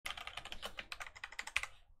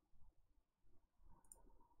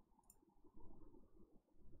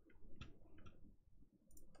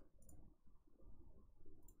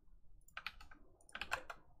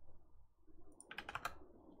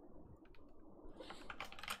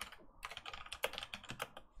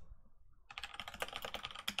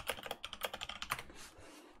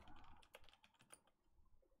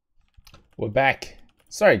We're back.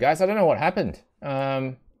 Sorry guys, I don't know what happened.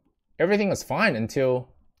 Everything was fine until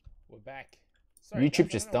we're back. Sorry, YouTube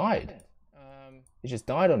guys, just died. It just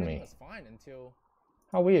died on me. Was fine until...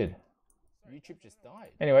 How weird. YouTube just died.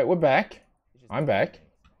 Anyway, we're back. I'm back.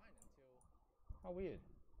 How weird.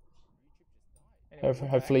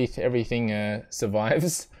 Hopefully everything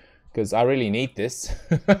survives, because I really need this.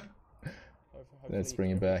 Let's bring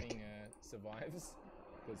it back. Survives,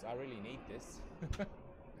 because I really need this.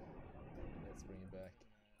 Let's bring it back.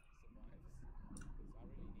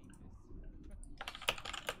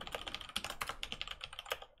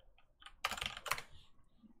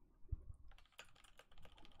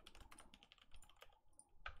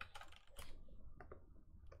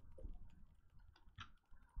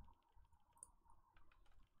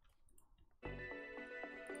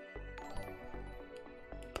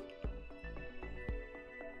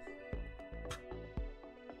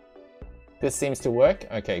 This seems to work.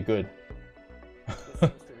 Okay, good. This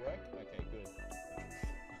seems to work. Okay, good.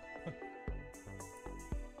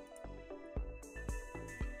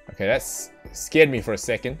 Okay, that's scared me for a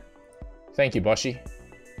second. Thank you, Boshi.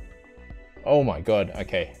 Oh my god.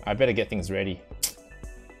 Okay, I better get things ready.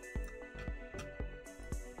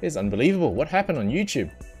 It's unbelievable. What happened on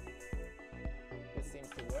YouTube? This seems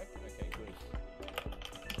to work. Okay, good.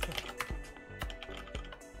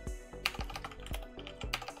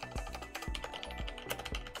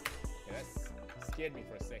 Scared me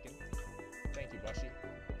for a second. Thank you, Boshi.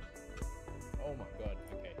 Oh my god.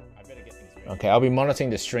 Okay, I better get things ready. Okay, I'll be monitoring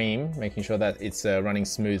the stream, making sure that it's running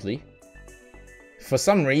smoothly. For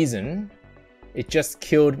some reason, it just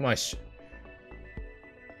killed my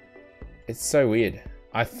It's so weird.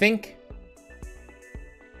 I think...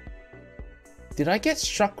 Did I get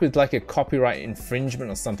struck with like a copyright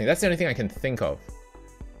infringement or something? That's the only thing I can think of.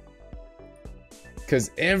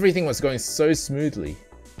 Because everything was going so smoothly.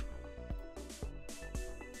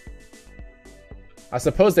 I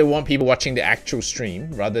suppose they want people watching the actual stream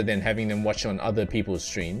rather than having them watch on other people's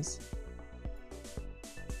streams.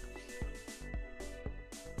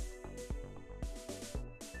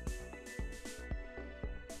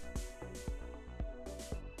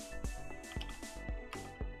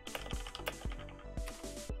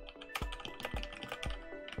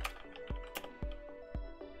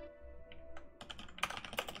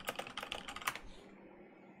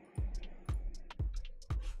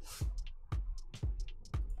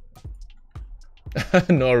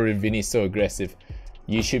 No, Vinny's so aggressive.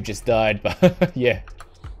 YouTube just died, but yeah.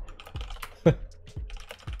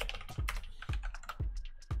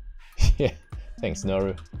 Yeah, thanks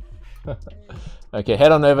Noru. Okay,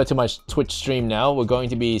 head on over to my Twitch stream now. We're going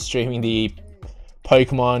to be streaming the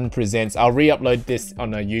Pokemon Presents. I'll re-upload this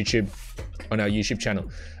on our YouTube channel.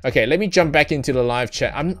 Okay, let me jump back into the live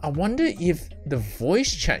chat. I wonder if the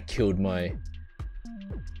voice chat killed my...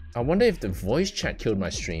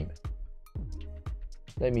 stream.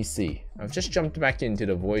 Let me see. I've just jumped back into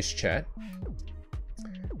the voice chat.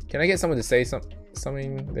 Can I get someone to say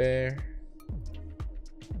something there?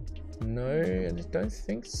 No, I don't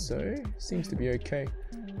think so. Seems to be okay.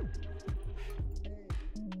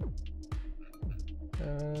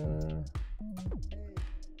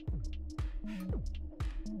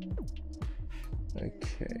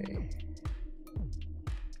 Okay.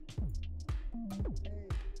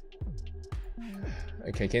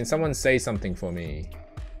 Okay, can someone say something for me?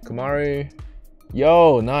 Kumaru.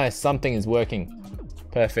 Yo, nice. Something is working.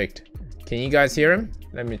 Perfect. Can you guys hear him?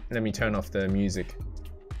 Let me turn off the music.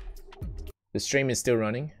 The stream is still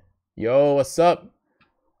running. Yo, what's up?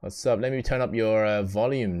 What's up? Let me turn up your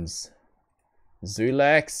volumes.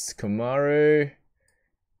 Zulax, Kumaru.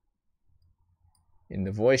 In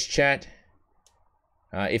the voice chat.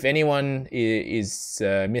 If anyone is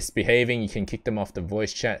misbehaving, you can kick them off the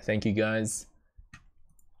voice chat. Thank you guys.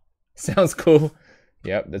 Sounds cool.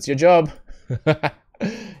 Yep, that's your job.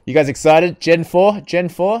 You guys excited? Gen 4? Gen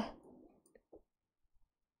 4?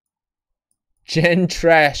 Gen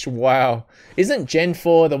Trash, wow. Isn't Gen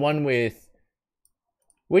 4 the one with...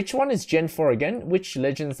 Which one is Gen 4 again? Which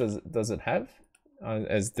legends does it have?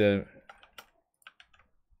 As the...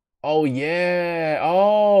 Oh yeah,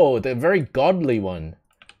 oh, the very godly one.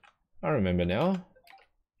 I remember now.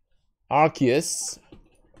 Arceus.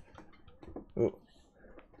 Ooh.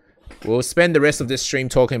 We'll spend the rest of this stream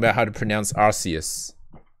talking about how to pronounce Arceus.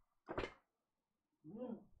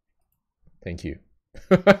 Thank you.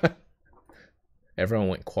 Everyone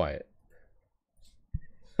went quiet.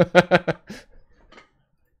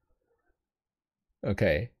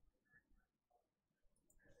 Okay.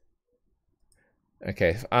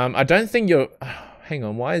 Okay. I don't think you're... Hang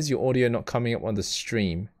on. Why is your audio not coming up on the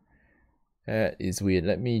stream? That is weird.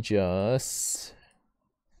 Let me just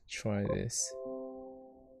try this.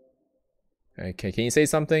 Okay, can you say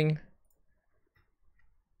something?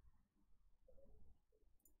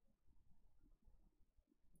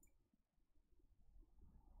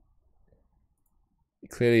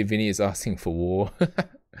 Clearly, Vinny is asking for war.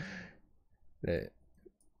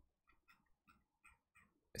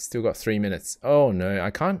 Still got 3 minutes. Oh no,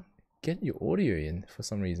 I can't get your audio in for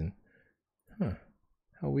some reason. Huh.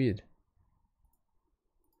 How weird.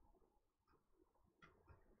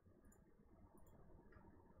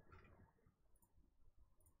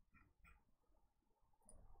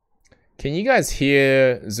 Can you guys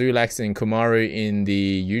hear Zulax and Kumaru in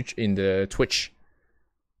the Twitch?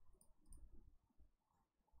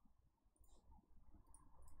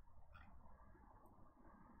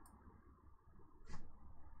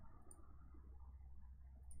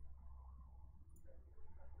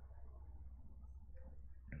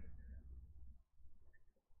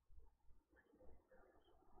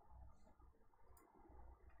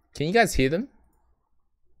 Can you guys hear them?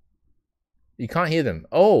 You can't hear them.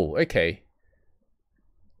 Oh, okay.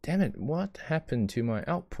 Damn it, what happened to my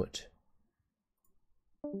output?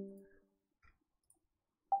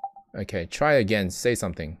 Okay, try again. Say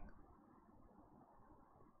something.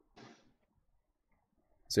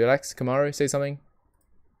 Zulax, Kamaru, say something.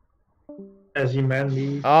 As you man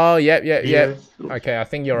me. Oh, yep. Okay, I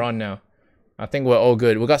think you're on now. I think we're all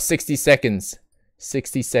good. We got 60 seconds.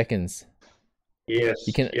 60 seconds. Yes.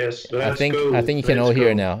 You can. Yes. I think you can all hear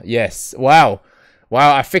it now. Yes. Wow.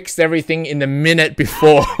 Wow. I fixed everything in the minute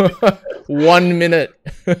before. 1 minute.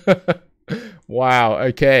 Wow.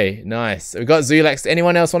 Okay. Nice. We got Zulax.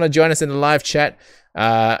 Anyone else want to join us in the live chat?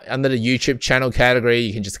 Under the YouTube channel category,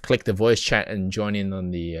 you can just click the voice chat and join in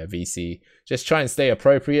on the VC. Just try and stay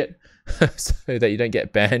appropriate so that you don't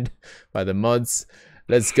get banned by the mods.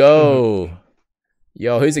 Let's go.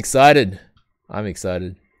 Yo, who's excited? I'm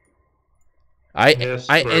excited. I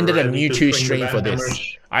ended a Mewtwo stream for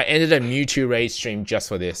this. I ended a Mewtwo raid stream just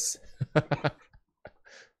for this.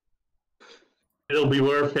 It'll be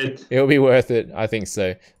worth it. It'll be worth it. I think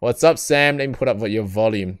so. What's up, Sam? Let me put up your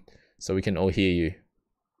volume so we can all hear you.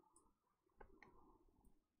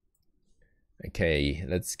 Okay,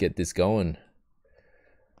 let's get this going.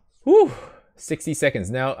 Whew, 60 seconds.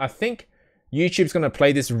 Now, I think YouTube's going to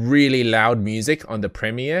play this really loud music on the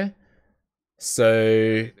premiere.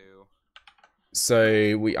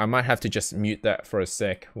 I might have to just mute that for a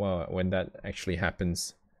sec when that actually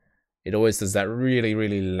happens. It always does that really,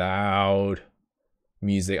 really loud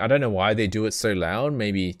music. I don't know why they do it so loud.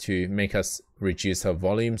 Maybe to make us reduce our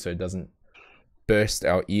volume so it doesn't burst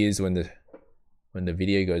our ears when the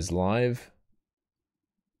video goes live.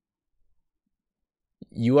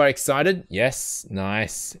 You are excited? Yes.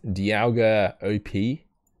 Nice. Dialga OP.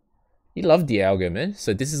 You love Dialga, man.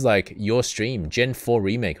 So this is like your stream. Gen 4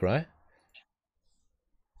 remake, right?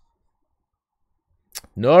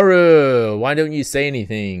 Noru, why don't you say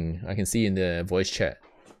anything? I can see in the voice chat.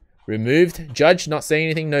 Removed. Judge not saying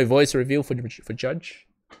anything. No voice reveal for Judge.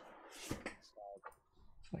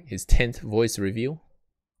 Like his 10th voice reveal.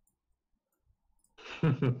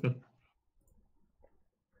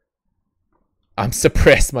 I'm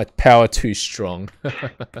suppressed. My power too strong.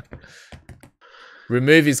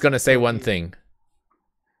 Remove is gonna say one thing.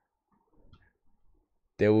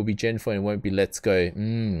 There will be Gen 4 and it won't be Let's Go.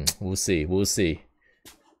 We'll see. We'll see.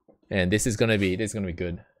 And this is gonna be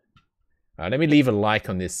good. Let me leave a like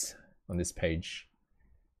on this page.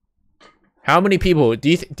 How many people do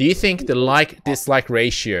you think the like dislike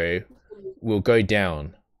ratio will go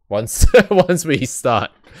down once once we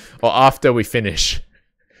start or after we finish?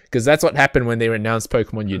 Because that's what happened when they announced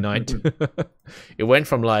Pokemon Unite. It went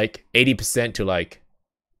from like 80% to like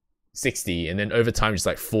 60, and then over time just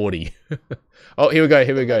like 40. Oh, here we go.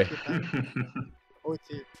 Here we go.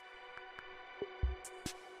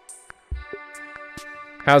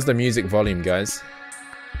 How's the music volume, guys?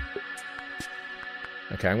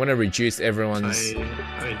 Okay, I'm gonna reduce everyone's.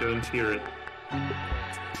 I don't hear it.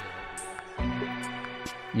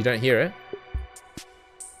 You don't hear it?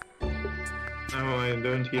 No, I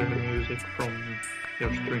don't hear the music from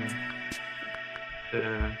your stream.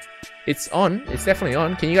 It's on. It's definitely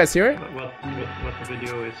on. Can you guys hear it? What the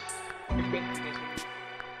video is?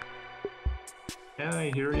 Yeah,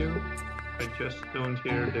 I hear you. I just don't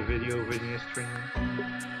hear the video when you're streaming.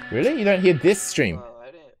 Really? You don't hear this stream?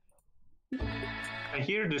 I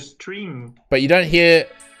hear the stream. But you don't hear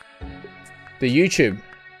the YouTube?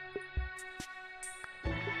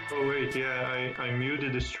 Oh wait, yeah, I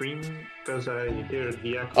muted the stream because I hear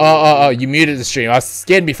the echo. Oh, you muted the stream. I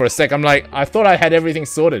scared me for a sec. I'm like, I thought I had everything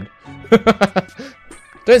sorted.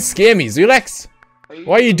 Don't scare me, Zulax.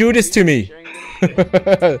 Why you do this to me?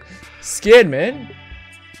 Scared, man.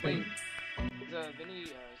 Wait, is Vinny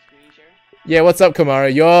screen sharing? Yeah, what's up,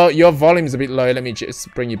 Kamara? Your volume's a bit low. Let me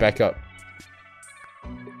just bring you back up.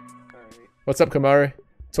 Alright. What's up, Kamara?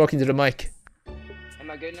 Talking to the mic. Am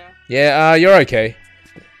I good now? Yeah, you're okay.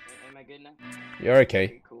 Am I good now? You're okay.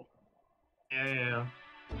 Okay, cool. Yeah.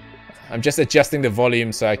 I'm just adjusting the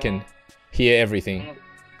volume so I can hear everything.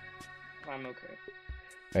 I'm okay.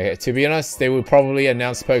 Okay, to be honest, they will probably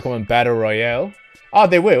announce Pokemon Battle Royale. Oh,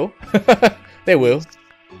 they will. They will.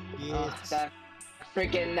 That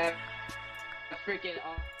freaking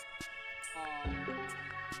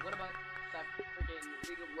what about that freaking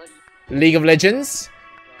League of Legends? League of Legends?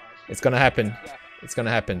 Gosh. It's gonna happen. Yeah. It's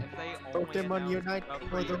gonna happen. Pokemon Unite.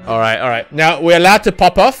 Alright, alright. Now, we're allowed to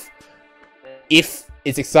pop off if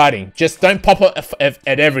it's exciting. Just don't pop off at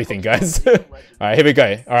everything, guys. Alright, here we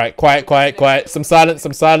go. Alright, quiet. Some silence.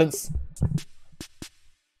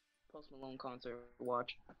 Post Malone concert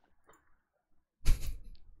watch.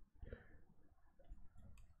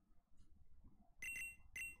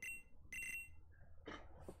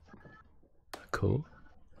 Cool.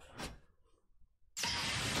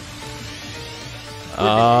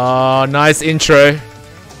 Oh, nice intro.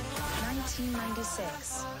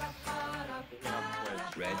 1996.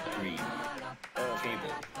 Red, green,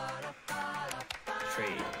 cable,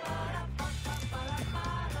 trade,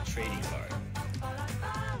 trading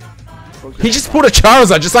card, He just pulled a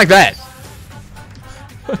Charizard just like that.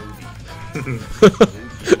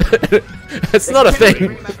 It's not a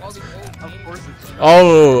thing.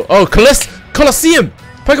 Oh, Colosseum!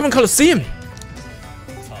 Pokemon Colosseum!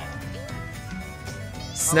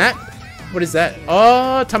 Snap? What is that?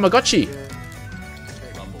 Oh, Tamagotchi.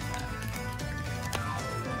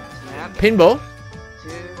 Pinball?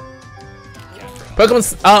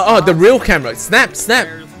 Pokemon. Oh, the real camera. Snap.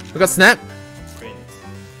 We got Snap.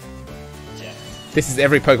 This is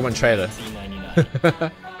every Pokemon trailer.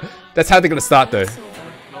 That's how they're gonna start though.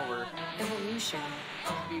 Evolution.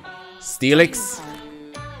 Steelix.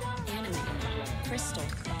 Anime. Crystal.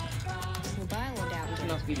 Mobile adapter.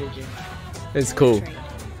 Must be legit. It's cool. Trade.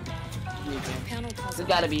 Panel There's puzzle.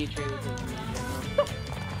 gotta be a trade.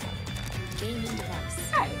 Gaming device.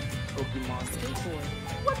 Pokemon. Skateboard.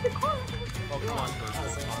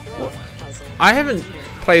 Puzzle. I haven't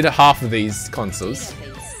played half of these consoles.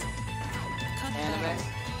 Database. Cut Anime. puzzle.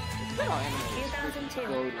 Oh, anime.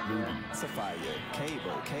 2002. Sapphire,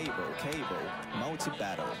 cable,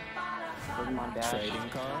 multi-battle, Pokemon Dash. trading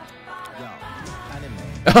card, young, anime,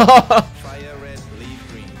 fire red, leaf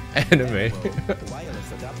green, Anime. wireless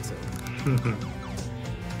adapter,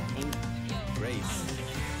 race,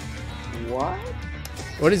 What?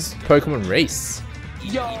 What is Pokemon Race?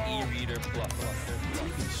 Yo! e-reader plus,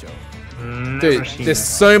 TV show, Never Dude, seen there's that.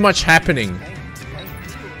 so much happening. swing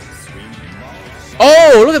balls,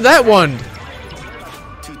 Oh, look at that one.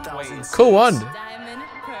 2006, Cool one.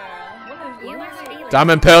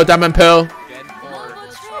 Diamond Pearl. Diamond Pearl.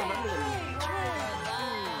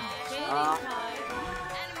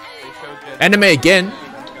 Anime again.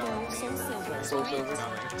 Soul Silver.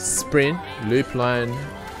 Sprint. Loop line.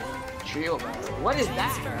 Trio. What is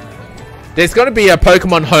that? There's gotta be a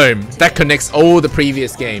Pokemon Home that connects all the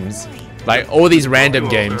previous games. Like all these random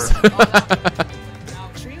games. Trio battle.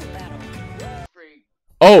 Freak.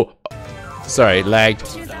 Oh! Sorry, lagged.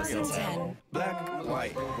 2010. black,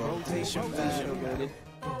 white, rotation battle,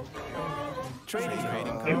 trading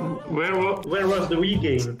Hey, card, where was the Wii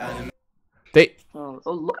game? They. Oh,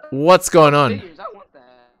 look. What's going on? Figures, I want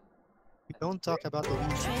that. Don't talk about the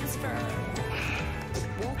Wii. Transfer.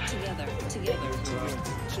 Walk together. QR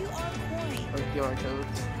coin. Or QR code.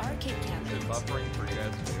 Arcade cabinets.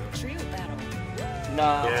 Trio battle. No.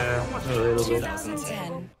 Yeah, a little bit.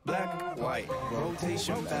 2010. black, white,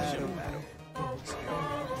 rotation battle,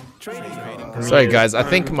 trading card, Sorry guys, I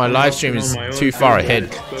think my live stream is too far ahead.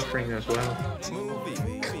 Buffering as well. movie,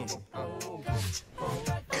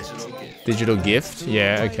 Digital gift?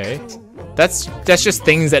 Yeah, okay. That's just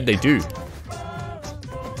things that they do.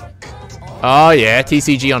 Oh yeah,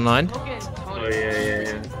 TCG Online. Oh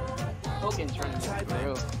yeah. Token trends for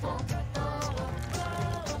real.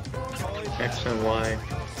 X and Y.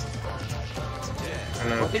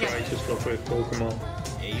 And I'll try to stop with Pokemon. AR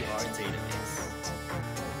database,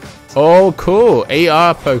 Oh cool,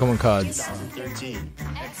 AR Pokemon cards. 2013,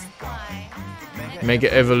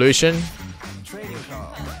 Mega Evolution. trading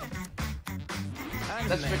card,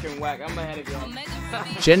 That's freaking whack. I'm ahead of you.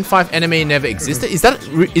 Gen 5 anime never existed? Is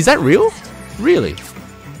that real? Really?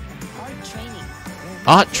 Art training.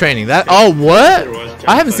 Art training. That. Oh, what?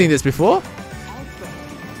 I haven't seen this before. Arcade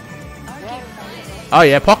fighting. Oh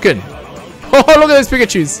yeah, Pokken. Oh, look at those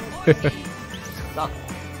Pikachus.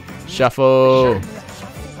 Shuffle.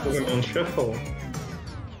 Pokemon Shuffle.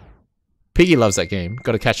 Piggy loves that game.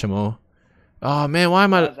 Gotta catch them all. Oh man, why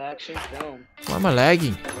am I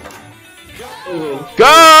lagging?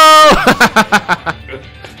 Go!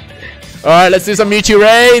 Alright, let's do some Mewtwo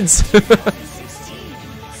raids!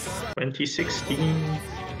 2016.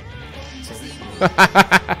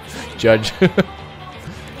 Judge.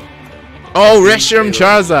 Oh, Reshiram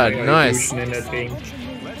Charizard! Nice.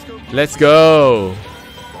 Let's go!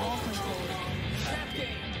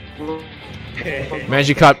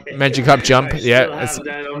 Magikarp jump. Yeah.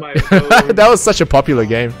 That was such a popular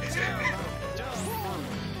game.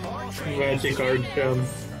 Magikarp jump.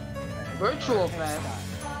 Virtual man.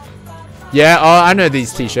 Yeah, oh, I know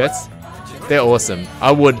these t-shirts. They're awesome.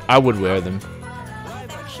 I would wear them.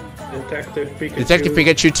 Detective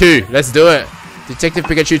Pikachu 2. Let's do it. Detective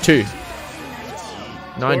Pikachu 2.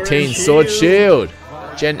 19 Sword Shield.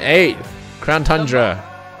 Gen 8. Crown Tundra.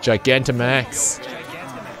 Gigantamax.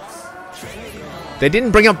 They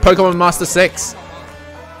didn't bring up Pokemon Master 6.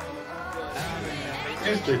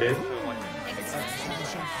 Yes, they did.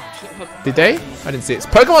 Did they? I didn't see it. It's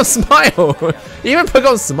Pokemon Smile! Even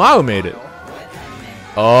Pokemon Smile made it.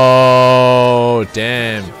 Oh,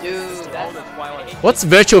 damn. What's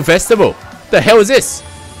Virtual Festival? The hell is this?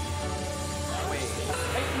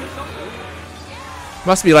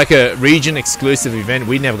 Must be like a region exclusive event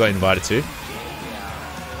we never got invited to.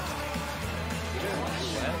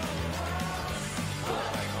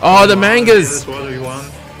 Oh, the mangas!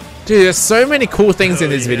 Dude, there's so many cool things in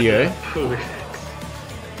this video.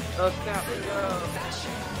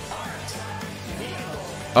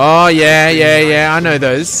 Oh, yeah, I know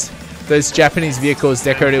those. Those Japanese vehicles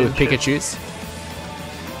decorated with Pikachus.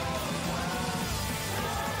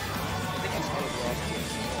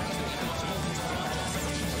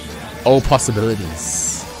 All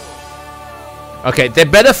possibilities. Okay, they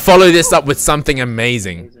better follow this up with something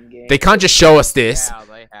amazing. They can't just show us this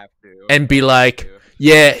and be like,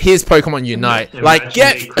 yeah, here's Pokemon Unite. Like,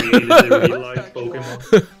 get...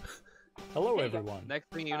 Hello everyone, Next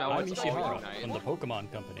thing you know, I'm it's Ishihara Unite. from the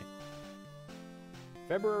Pokemon Company.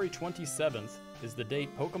 February 27th is the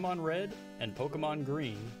date Pokemon Red and Pokemon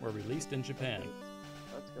Green were released in Japan,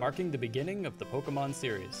 marking the beginning of the Pokemon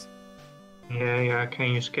series. Yeah,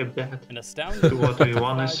 can you skip that? An astounding What do you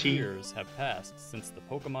wanna 5 see? years have passed since the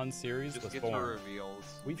Pokemon series was born.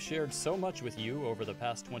 We've shared so much with you over the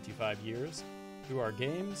past 25 years, through our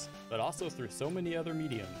games, but also through so many other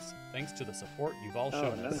mediums, thanks to the support you've all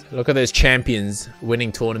shown us. Look at those champions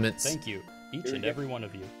winning tournaments. Thank you, each and every one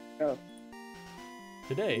of you.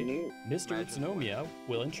 Today, Mr. Utsunomiya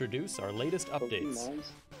will introduce our latest updates.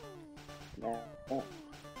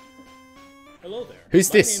 Hello there. Who's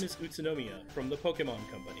this? My name is Utsunomiya from the Pokemon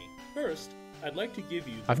Company. First, I'd like to give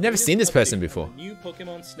you the I've never latest seen this person update before. on the new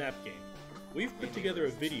Pokemon Snap game. We've put together a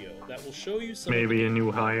video that will show you some Maybe a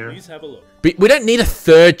new hire. Please have a look. We don't need a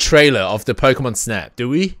third trailer of the Pokemon Snap, do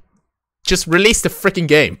we? Just release the freaking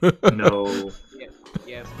game. No.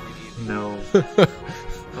 Yes, we need. No.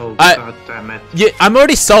 Oh, I- god damn it. Yeah, I'm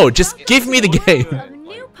already sold. Just give me the game.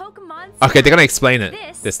 New Pokemon Okay, they're gonna explain it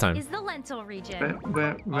this time. is the Lentil region.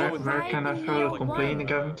 Where can I file a complaint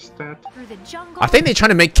against that? Through the jungle, I think they're trying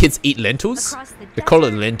to make kids eat lentils. across the They call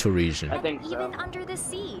it desert, lentil region. I think and so. even under the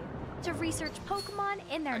sea, to research Pokemon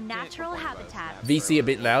in their natural habitat. VC a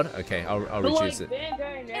bit loud? Okay, I'll reduce it.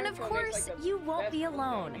 And of course, you won't be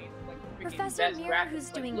alone. Professor Mira, who's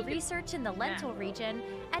doing research in the Lentil region,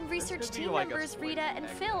 and research team members Rita and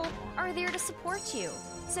Phil are there to support you,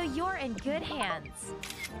 so you're in good hands.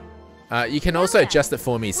 You can also adjust it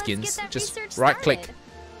for me, Let's skins. get that Just research right-click started.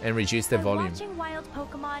 and reduce the By volume. watching wild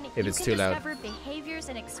Pokemon, If you it's can too loud. discover behaviors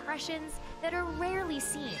and expressions that are rarely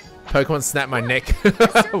seen. Pokemon snap my neck.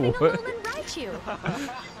 Surfing What? Alolan Raichu.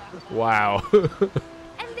 Wow.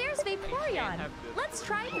 And there's Vaporeon. Let's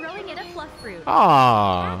try throwing it a fluff fruit.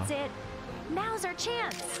 Aww. That's it. Now's our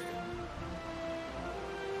chance.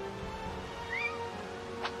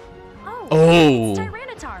 Oh. It's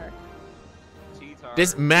Tyranitar.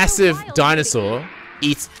 This massive dinosaur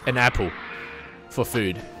eats an apple for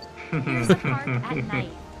food. Here's a park at night.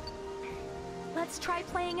 Let's try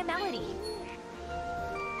playing a melody.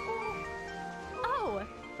 Oh.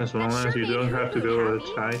 As long as you don't have to go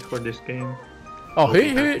outside for this game. Oh,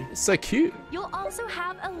 who? So cute. You'll also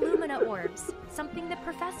have Illumina orbs, something the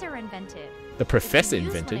professor invented. The professor If you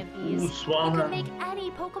use invented. one of these, Ooh, you Swanna. can make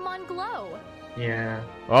any Pokemon glow. Yeah.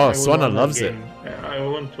 Oh, I would Swanna want that loves it. game. I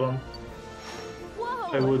want one.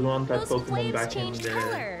 Whoa! I would want that Those Pokemon flames back in changed the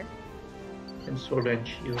color. in Sword and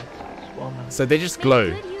Shield. Swanna. So they just Make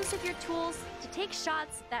glow. good use of your tools to Take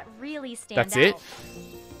shots that really stand That's out. it?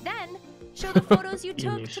 Then, show the photos you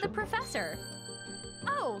took to the professor.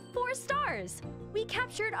 Oh, 4 stars! We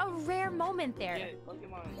captured a rare moment there.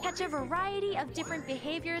 Catch a variety of different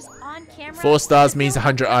behaviors on camera. 4 stars means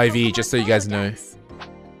 100 IV, just so you guys know.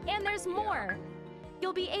 And there's more.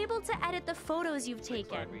 You'll be able to edit the photos you've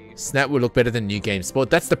taken. Snap will look better than New Game Sport.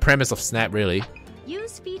 That's the premise of Snap, really.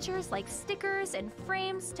 Use features like stickers and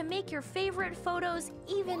frames to make your favorite photos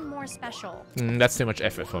even more special. That's too much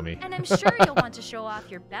effort for me. And I'm sure you'll want to show off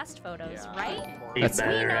your best photos, right? We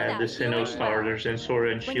better add the Sinnoh starters and Sword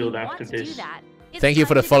and Shield after this. Thank you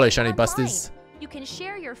for the follow, Shiny Busters. You can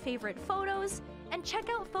share your favorite photos and check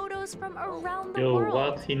out photos from around the Yo, world.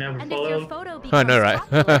 what? He never and followed? if your photo I becomes know, right?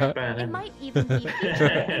 popular, it might even be featured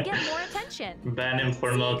and get more attention. Ban him for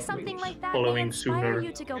Seeing not something like that following may inspire sooner.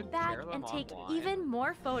 you to go back and take even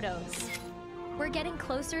more photos. We're getting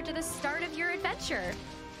closer to the start of your adventure.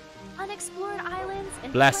 Unexplored islands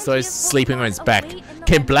and Blastoise sleeping on his back.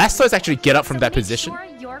 Can Blastoise actually get up from that position? Sure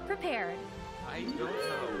you're prepared. I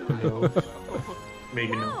don't know.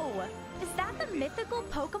 Maybe not. Whoa! Is that the mythical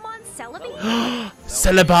Pokemon Celebi?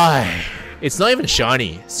 Celebi! It's not even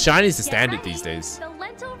shiny. Shiny is the standard ready? these days. The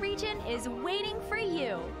Lental region is waiting for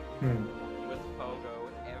you. With Pogo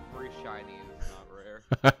and every shiny is not rare.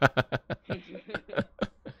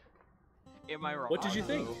 Am I wrong? What did you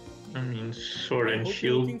think? I mean, Sword I and hope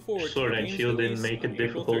you're looking Shield. forward to Sword the and game's Shield didn't release make it on April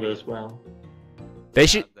difficult 30th. as well.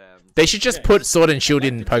 They should just put Sword and Shield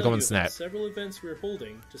in I'd like to tell you Pokemon about Snap. Several events we're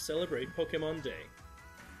holding to celebrate Pokemon Day.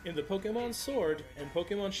 In the Pokemon Sword and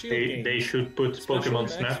Pokemon Shield games, They should put special Pokemon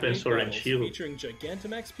Max Snap and Raid Sword and battles Shield. featuring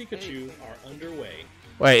Gigantamax Pikachu are underway.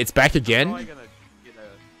 Wait, it's back again?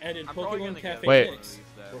 And in I'm probably Pokemon gonna Cafe Wait. Mix,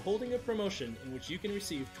 we're holding a promotion in which you can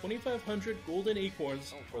receive 2,500 golden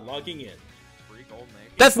acorns for logging in.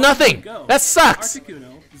 That's nothing! Go. That sucks!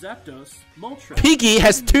 Articuno, Zapdos, Moltres, Piggy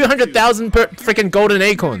has 200,000 per freaking golden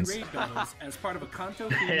acorns. raid battles as part of a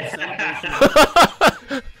Kanto-themed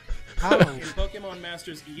celebration. In Pokemon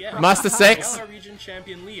Masters EX, Master Sex? Galar Region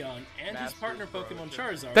Champion Leon and his partner Pokemon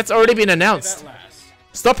Charizard. That's already been announced.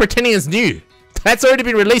 Stop pretending it's new. That's already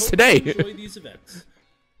been released today. Enjoy these events.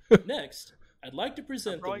 Next, I'd like to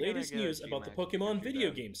present the latest news about the Pokemon video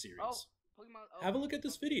game series. Have a look at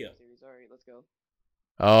this video. Alright, let's go.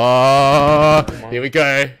 Oh, here we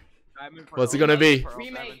go. What's it gonna be?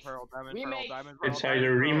 It's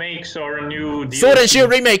either remakes or a new DLC. Sword and Shield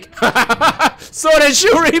remake. Sword and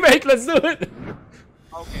Shield remake. Let's do it. Okay,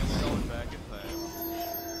 we're going back in time.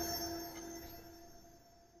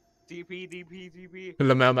 DP.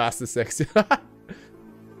 Lamel Master Sex.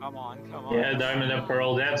 Come on. Yeah, Diamond and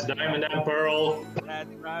Pearl. That's Diamond and Pearl. That's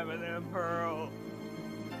Diamond and Pearl.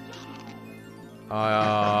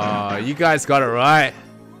 You guys got it right.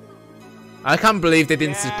 I can't believe they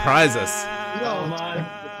didn't surprise us.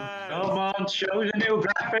 Come on, show the new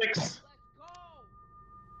graphics.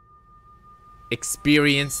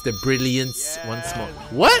 Experience the brilliance once more.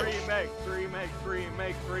 What?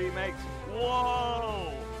 Remakes.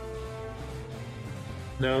 Whoa!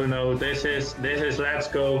 No, this is Let's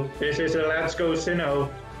Go. This is a Let's Go Sinnoh.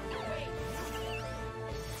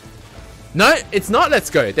 No, it's not Let's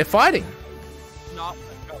Go. They're fighting. Not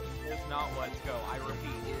Let's Go. It is not Let's Go. I repeat,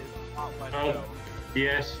 it is not Let's Oh, Go.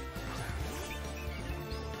 yes.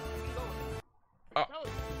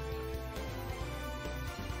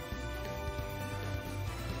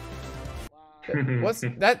 What's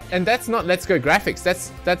that? And that's not Let's Go graphics.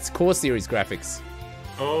 That's Core Series graphics.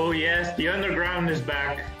 Oh yes, the underground is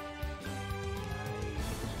back.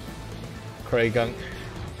 Kraygunk.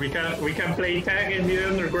 We can play tag in the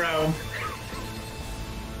underground.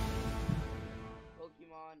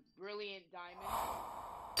 Pokemon Brilliant Diamond.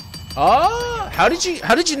 Oh, how did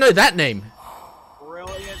you know that name?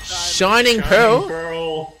 Brilliant Diamond. Shining Pearl.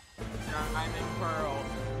 Diamond Pearl.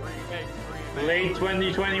 Remake. Late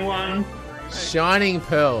 2021. Shining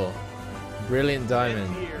Pearl. Brilliant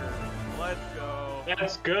Diamond. Here. Let's go.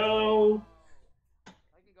 Let's go. I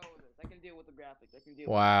can go with this. I can deal with the graphics. I can deal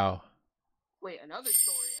Wow. Wait, another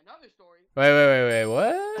story. Wait,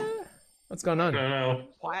 what? What's going on? No.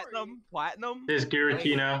 Platinum. This is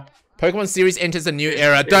Giratina. Pokemon series enters a new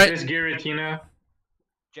era. This is Giratina.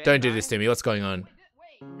 Don't do this to me. What's going on?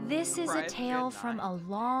 This is a tale from a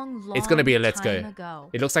long It's gonna be a Let's time Go. ago.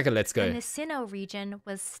 It looks like a Let's Go. And the Sinnoh region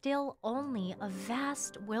was still only a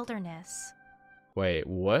vast wilderness. Wait,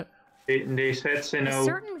 what? They said A Sinnoh.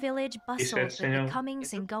 certain village bustled with the Sinnoh.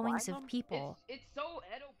 comings and goings of people. It's so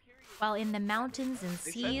Edo period. While in the mountains and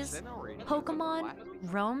seas, Pokemon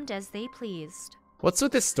roamed as they pleased. What's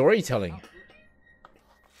with this storytelling?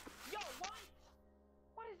 Yo, what?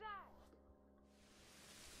 What is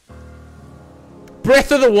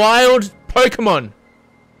Breath of the Wild Pokemon.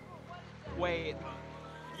 Wait,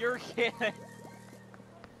 you're kidding.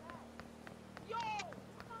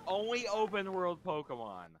 Only open world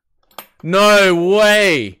Pokemon. No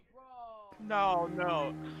way. No,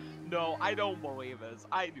 I don't believe this.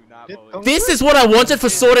 I do not believe This is what I wanted for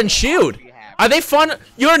Sword and Shield. Are they fun?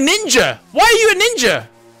 You're a ninja. Why are you a ninja?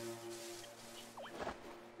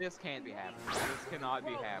 This can't be happening. This cannot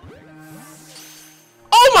be happening.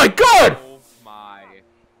 Oh my god! Oh my.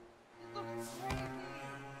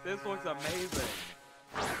 This looks amazing.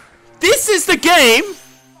 This is the game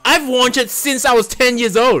I've wanted since I was 10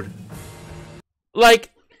 years old. Like,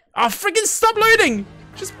 oh, freaking stop loading.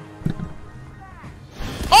 Just...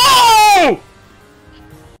 Oh!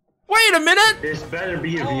 Wait a minute. This better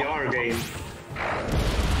be a VR game.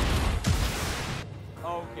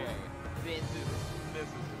 Okay, this is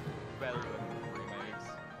better than remakes.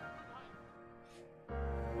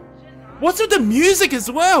 What's with the music as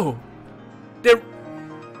well?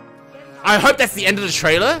 I hope that's the end of the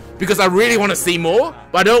trailer because I really want to see more,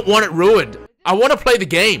 but I don't want it ruined. I want to play the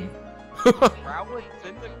game.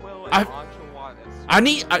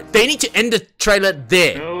 They need to end the trailer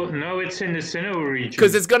there. No, it's in the Sinnoh region.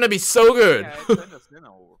 Because it's gonna be so good. Yeah, it's in the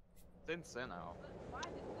Sinnoh. It's in Sinnoh.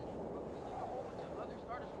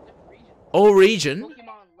 All region?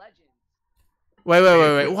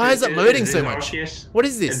 Wait. Why is it loading so much? Arceus? What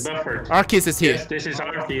is this? It's buffered. Arceus is here. Yes, this is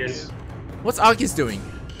Arceus. What's Arceus doing?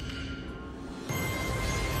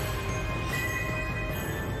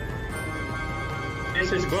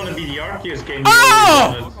 This is gonna be the Arceus game.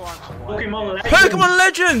 Oh! Pokémon Legends! Pokémon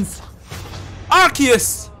Legends!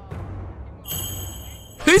 Arceus!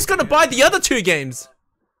 Who's gonna buy the other two games?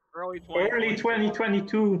 Early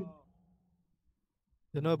 2022.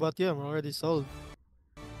 You know about you, I'm already sold.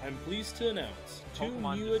 I'm pleased to announce two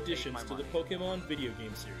new additions to the Pokemon video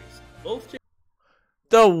game series. Both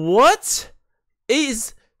The what?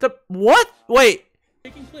 Is the what? Wait.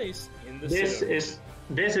 taking place in the This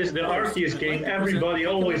is the Arceus game everybody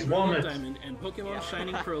always wanted. Diamond and Pokemon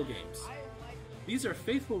Shining Pearl games. These are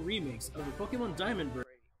faithful remakes of the Pokemon Diamond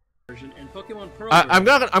version and Pokemon Pearl. I'm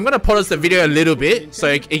gonna pause the video a little bit so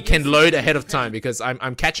it can load ahead of time because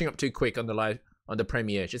I'm catching up too quick on the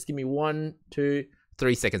premiere. Just give me 1, 2,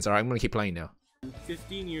 3 seconds. Alright, I'm gonna keep playing now.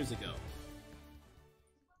 15 years ago.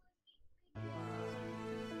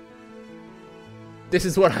 This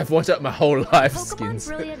is what I've wanted my whole life, Pokemon skins.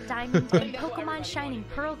 Brilliant Diamond and Pokemon Shining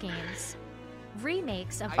Pearl games.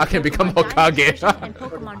 Remakes of I can become Pokemon Diamond Hokage. version and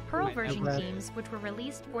Pokemon Pearl version games, which were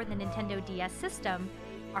released for the Nintendo DS system,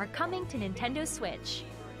 are coming to Nintendo Switch.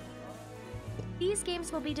 These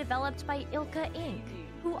games will be developed by Ilka Inc.,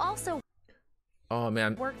 who also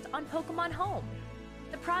worked on Pokemon Home.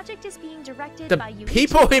 The project is being directed by The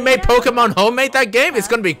people who made Pokemon Home made that game? It's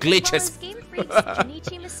gonna be glitches. Game Freak's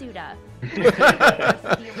Junichi Masuda, who worked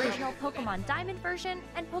for the original Pokemon Diamond version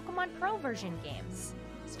and Pokemon Pearl version games.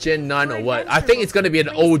 Gen 9 or what? I think it's gonna be an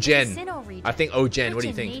old gen. I think old gen. What do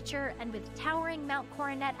you think? Nature and with towering Mount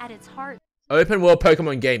Coronet at its heart. Open world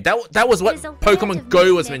Pokemon game. That was what Pokemon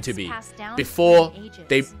Go was meant to be before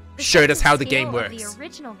they showed us how the game works. The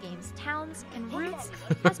original game's towns and routes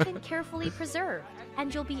has been carefully preserved,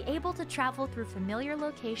 and you'll be able to travel through familiar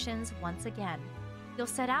locations once again. You'll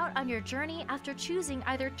set out on your journey after choosing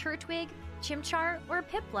either Turtwig, Chimchar, or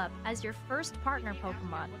Piplup as your first partner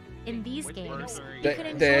Pokemon. In these games, you can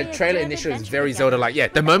enjoy The trailer a initially was adventure very together. Zelda-like. Yeah,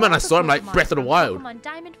 the moment I saw it, I'm like, Breath of the Wild. Pokemon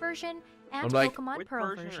Diamond version and I'm like, Pokemon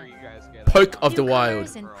Pearl version. Poke of the Wild.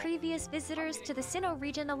 Newcomers and previous visitors to the Sinnoh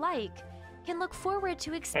region alike can look forward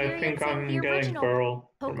to experiencing the original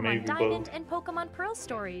Pokemon Diamond and Pokemon Pearl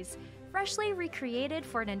stories, freshly recreated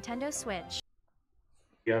for Nintendo Switch.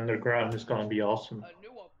 The underground is gonna be awesome.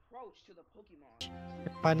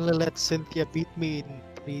 Finally let Cynthia beat me in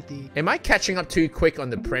 3D. Am I catching up too quick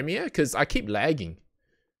on the premiere? Because I keep lagging.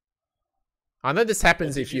 I know this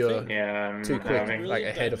happens if you're too quick, like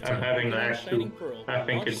ahead of time. I'm having lag too. I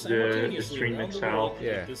think it's the stream itself.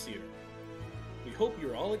 Yeah. This year. We hope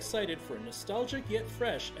you're all excited for a nostalgic yet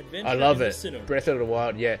fresh adventure. I love in it. the Sinnoh. Breath of the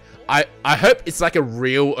Wild, yeah. I hope it's like a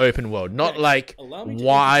real open world, not like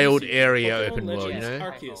wild area open world, you know?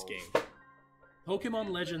 Arceus game. Pokemon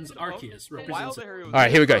Legends Arceus represents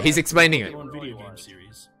Alright, here we go. He's explaining it. Pokemon video game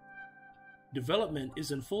series. Development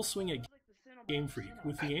is in full swing at Game Freak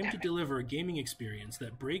with the aim to deliver a gaming experience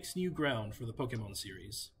that breaks new ground for the Pokemon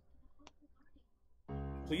series.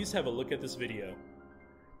 Please have a look at this video.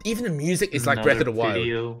 Even the music is like Breath of the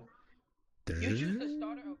Wild.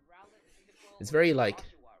 It's very like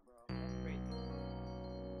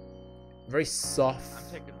very soft.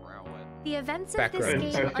 I'm taking Rowlet. The events of Back this row.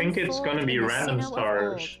 game I think it's unfold gonna be in the random Sinnoh of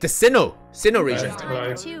stars. old. The Sinnoh region. Right.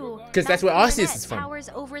 Time, too, Because that's where Mount Arceus Coronet is from. towers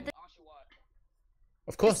over the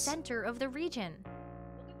Of course. center of the region.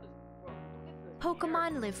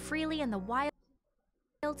 Pokemon live freely in the wild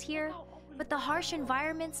here, but the harsh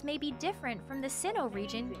environments may be different from the Sinnoh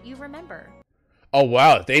region you remember. Oh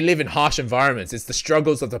wow, they live in harsh environments. It's the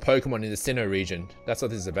struggles of the Pokemon in the Sinnoh region. That's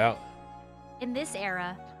what this is about. In this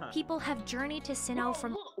era, people have journeyed to Sinnoh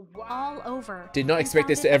from all over. Did not and expect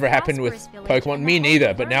this to founded ever a happen with prosperous village Pokemon. in the Me hope neither,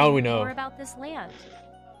 of but now learning we know. more about this land.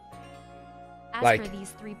 As Like- for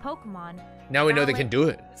these three Pokemon, Now we know they can do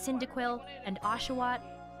it. Cyndaquil, and Oshawott,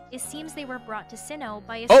 it seems they were brought to Sinnoh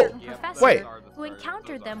by a Oh, certain professor wait. who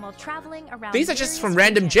encountered them while traveling around. These are just from various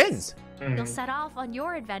random regions. gens. You'll set off on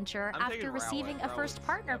your adventure I'm after taking receiving Rowlet. a first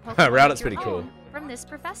partner Rowlet's- Pokemon Rowlet's of your pretty cool. own from this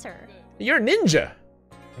professor. You're a ninja.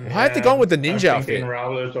 Why have they gone with the ninja I'm thinking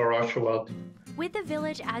outfit? Rowlet or Oshawott. With the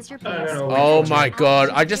village as your I don't base, know Oh which my one. god,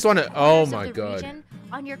 I just want to. Oh corners of my the god. region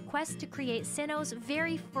on your quest to create Sinnoh's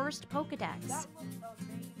very first Pokedex.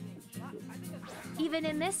 Even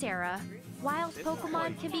in this era, wild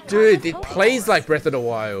Pokemon can be caught Dude, with it Pokeballs. plays like Breath of the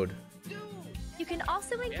Wild. You can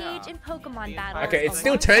also engage in Pokemon entire- battles. Okay, it's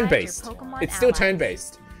still alongside your turn-based. Pokemon It's still allies.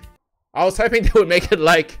 turn-based. I was hoping they would make it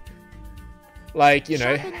like you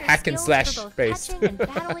know, Sharpen your hack and skills slash for both based. catching and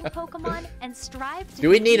battling Pokemon, and strive to Do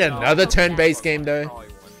we need defeat another Pokedex. turn-based game though? Probably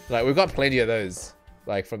would. Like we've got plenty of those.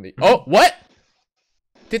 Like from the. Oh, what?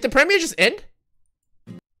 Did the premiere just end?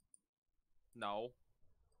 No.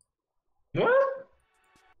 What?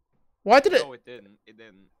 Why did it? No, it didn't. It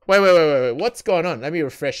didn't. Wait. What's going on? Let me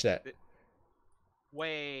refresh that.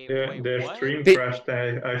 Wait, The what? stream Did- crashed,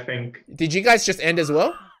 I think. Did you guys just end as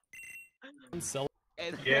well?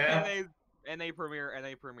 Yeah. NA premiere.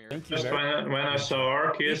 Thank you Just very when I saw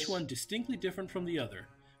Arceus, Each one distinctly different from the other,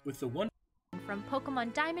 with the one From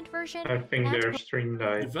Pokemon Diamond version, I think and their stream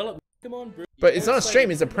died. developed Pokemon. But it's not a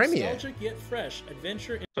stream, it's a premiere. Nostalgic yet fresh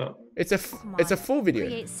adventure. So, It's a full video.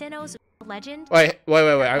 create Sinnoh's legend. Wait.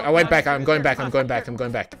 I went back. I'm going back.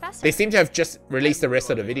 They seem to have just released the rest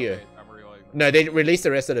of the video. No, they released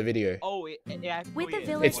the rest of the video. Oh, it actually With the is.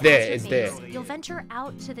 village It's there, as your it's there. base, you'll venture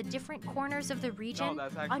out to the different corners of the region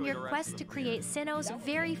that's on actually your the rest quest of to the create Sinnoh's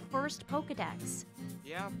very first Pokedex.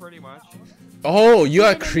 Yeah, pretty much. Oh, you are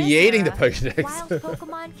Even in this creating the era, Pokedex. Wild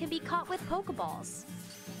Pokemon can be caught with Pokeballs.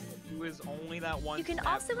 Who is only that one? You can snap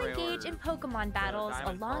also trailer, engage in Pokemon the battles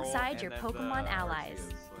Diamond Pearl, alongside and your then Pokemon the allies.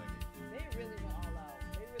 Arceus,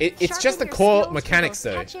 It's just the Sharpen your core skills for mechanics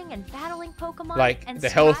both though. catching and battling Pokemon, Like and the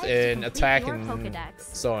health strive to and complete attack your and Pokedex.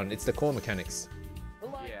 so on. It's the core mechanics.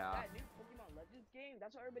 Yeah.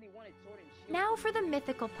 Now for the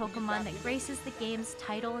mythical Pokemon that graces the game's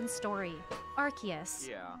title and story, Arceus.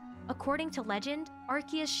 Yeah. According to legend,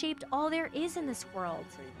 Arceus shaped all there is in this world.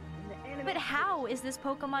 But how is this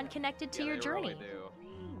Pokemon connected to Yeah, your they journey? really do.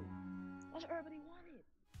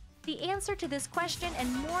 The answer to this question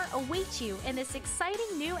and more await you in this exciting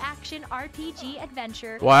new action RPG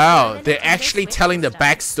adventure. Wow, Lemon they're and actually Switch telling the system.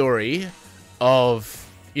 backstory of,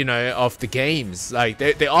 you know, of the games. Like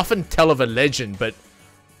they often tell of a legend, but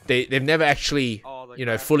they've never actually, you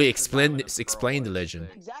know, fully explained the legend.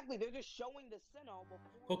 Exactly, they're just showing the Sinnoh.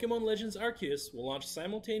 Pokemon Legends Arceus will launch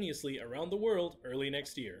simultaneously around the world early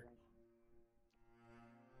next year.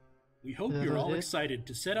 We hope Yeah, you're all that's it. excited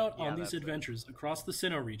to set out on Yeah, these that's it. adventures across the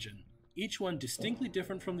Sinnoh region, each one distinctly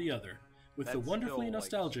different from the other, with the That's wonderfully still, like,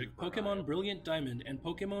 nostalgic super Pokemon valuable. Brilliant Diamond and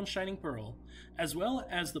Pokemon Shining Pearl, as well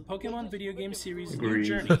as the Pokemon video game series New Agreed.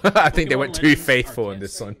 Journey. I think they Pokemon went too Legends faithful in Arceus.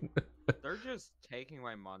 this one. They're just taking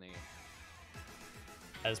my money.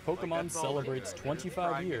 As Pokemon that's all celebrates they do. 25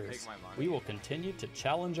 Trying to years, take my money. we will continue to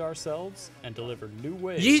challenge ourselves and deliver new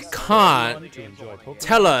ways You for can't everyone to enjoy Pokemon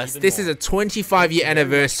Tell us even this more. is a 25-year Thank you very much for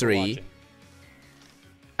anniversary watching.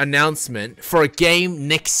 announcement for a game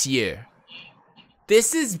next year.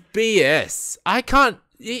 This is BS. I can't.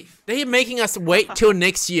 They're making us wait till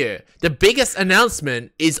next year. The biggest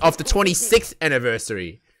announcement is of the 26th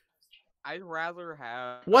anniversary. I'd rather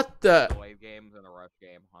have What the? a delayed game than a rush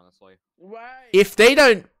game, honestly. Right. If they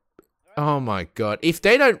don't. Oh my god. If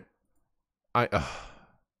they don't.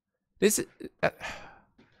 This. I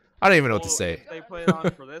don't even know what to Well, say. If they put it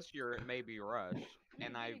on for this year, it may be rushed,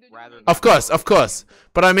 and I'd rather. Of course.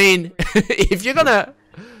 But I mean, if you're gonna.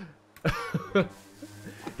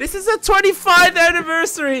 This is a 25th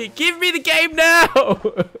anniversary. Give me the game now.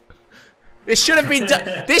 This should have been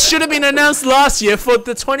this should have been announced last year for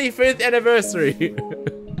the 25th anniversary.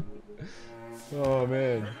 Oh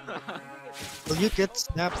man. Will you get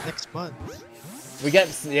Snap next month? We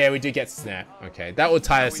do get Snap. Okay, that will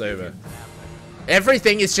tie us over.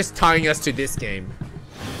 Everything is just tying us to this game.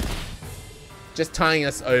 just tying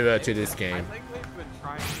us over to this game. I think we've been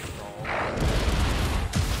trying to solve.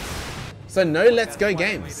 So no Let's Go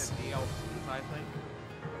games.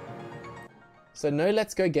 So no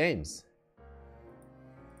Let's Go games.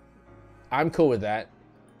 I'm cool with that.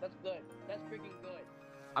 That's good. That's freaking good.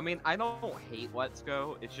 I mean, I don't hate Let's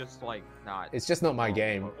Go. It's just like not. It's just not my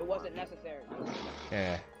game. It wasn't necessary.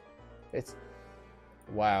 Yeah. It's.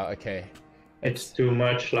 Wow. Okay. It's too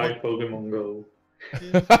much like Pokemon Go.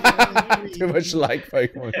 Too much like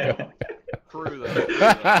Pokemon Go. True though.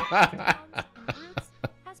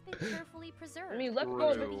 I mean, Let's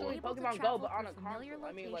Go is basically Pokemon Go, but on a console.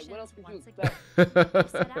 I mean, like, what else could you expect?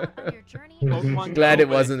 Glad it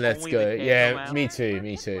wasn't Let's Go. Yeah, me too.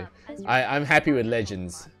 Me too. I'm happy with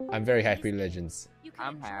Legends. I'm very happy with Legends.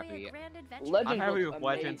 I'm happy. Legends I'm happy with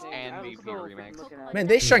Legends and VP remakes. Man,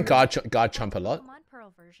 they shown Garchomp a lot.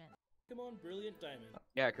 Pokemon Brilliant Diamond.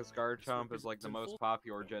 Yeah, because Garchomp is like the most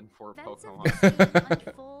popular Gen 4 Pokemon.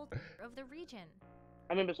 Of the region.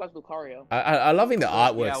 I mean, besides Lucario. I'm loving the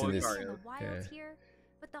artworks in this. Yeah. Here,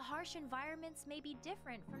 but the harsh environments may be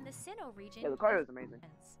different from the Sinnoh region. Yeah, Lucario is amazing.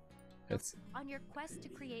 It's... On your quest to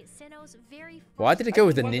create Sinnoh's very Why did it go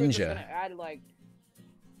with the ninja? Add, like...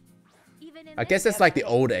 I guess that's like the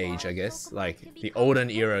old age, I guess. Like the olden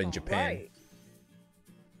era in Japan. Right.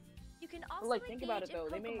 But, like, think about it though.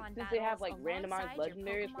 They made, since they have like randomized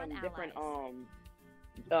legendaries from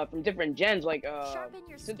different gens, like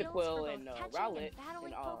Cyndaquil and Rowlet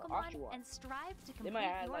and Oshawott. They might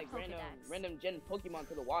add like random gen Pokemon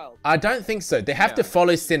to the wild. I don't think so. They have to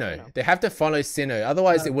follow Sinnoh. They have to follow Sinnoh.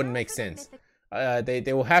 Otherwise, it wouldn't make sense. They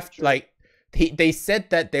will have like they said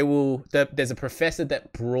that they will. There's a professor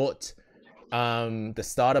that brought the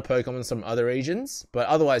starter Pokemon from other regions, but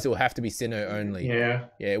otherwise it will have to be Sinnoh only. Yeah.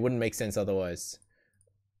 Yeah, it wouldn't make sense otherwise.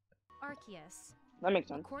 Arceus. That makes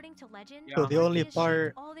sense. According to legend, So the only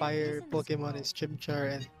fire Pokemon is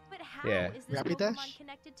Chimchar and Rapidash?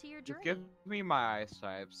 Just give me my ice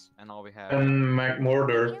types, and I'll be happy. And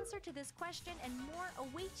McMortar. The answer to this question and more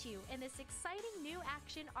await you in this exciting new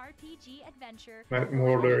action RPG adventure.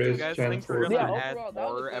 McMortar is you guys Gen think 4. we're gonna add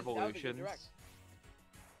more evolutions?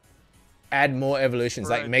 Add more evolutions,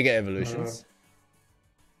 like mega evolutions.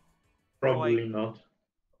 Probably not.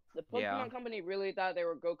 The Pokemon Company really thought they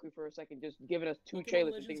were Goku for a second, just giving us 2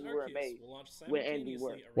 trailers and things we were amazed when we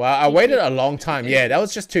were. Well, I waited a long time. Yeah, that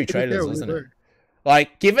was just 2 trailers, wasn't it?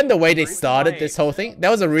 Like, given the way they started this whole thing, that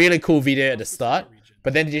was a really cool video at the start,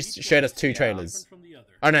 but then they just showed us 2 trailers.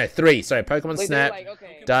 Oh no, 3. Sorry, Pokemon Snap,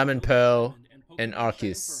 Diamond Pearl, and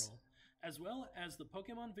Arceus. As well as the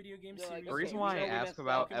Pokemon video game series. The reason why I ask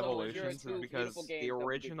about evolutions is because the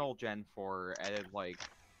original Gen 4 added like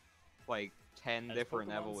 10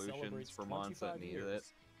 different evolutions for mons that needed it.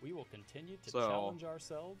 We will continue to challenge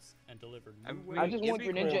ourselves and deliver new ways. I just want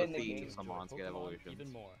your ninja in the game. Some mons get evolutions.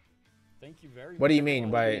 Even more. Thank you very much. What do you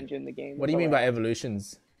mean by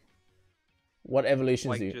evolutions? What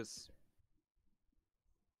evolutions do you? Just...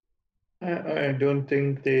 I don't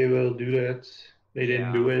think they will do that. They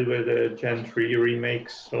didn't do it with the Gen 3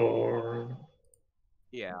 remakes or...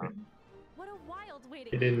 Yeah. What a wild way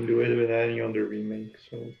to They didn't do it with any other remake,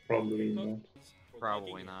 so probably not.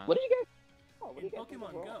 Probably not. What do you guys? In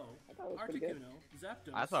Pokemon Go, Articuno,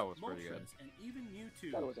 Zapdos, I thought it was pretty good. and even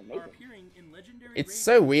Mewtwo are appearing in legendary It's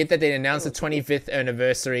so weird that they announced the 25th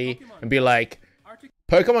anniversary and be like,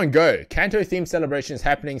 Pokemon Go, Kanto themed celebration is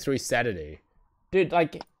happening through Saturday. Dude,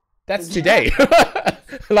 like, that's today.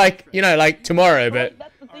 Like, you know, like tomorrow, but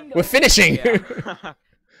we're finishing.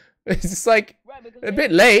 It's just like a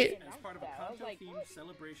bit late. as part of a Kanto-themed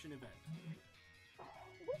celebration event.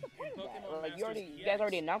 Like you guys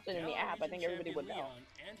already announced it in the app. I think everybody would know.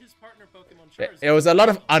 There was a lot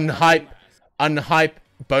of unhype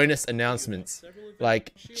bonus announcements,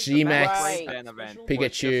 like G-Max,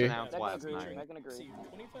 Pikachu,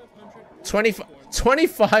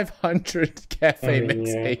 2,500 Cafe Mix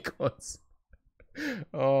Acorns.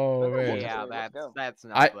 Oh man. Yeah, that's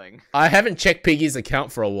nothing. I haven't checked Piggy's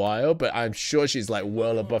account for a while, but I'm sure she's like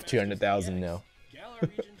well above 200,000 now.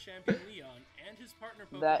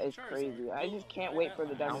 That is crazy. I just can't wait for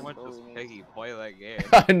the Diamond Pearl. How much does Piggy play that game?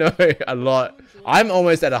 I know, a lot. I'm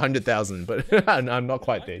almost at 100,000, but I'm not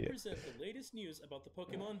quite there yet. Present the latest news about the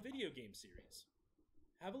Pokemon video game series.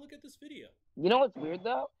 Have a look at this video. You know what's weird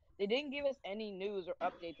though? They didn't give us any news or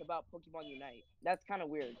updates about Pokemon Unite. That's kind of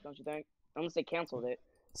weird, don't you think? Unless they canceled it.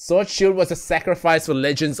 Sword Shield was a sacrifice for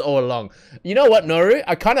Legends all along. You know what, Noru?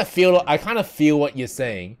 I kind of feel what you're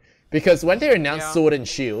saying, because when they announced Sword and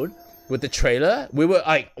Shield with the trailer, we were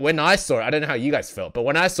like, when I saw it, I don't know how you guys felt, but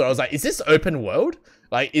when I saw it, I was like, is this open world?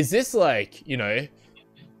 Like, is this like, you know?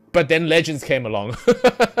 But then Legends came along.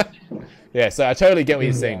 Yeah, so I totally get what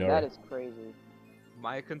you're saying, Nora. That is crazy.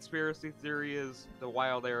 My conspiracy theory is the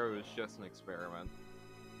wild area was just an experiment.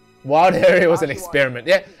 Wild area was an experiment.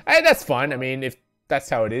 Yeah, hey, that's fine. I mean, if that's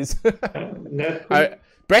how it is.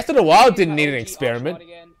 Breath of the Wild didn't need an experiment.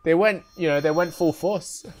 They went, you know, they went full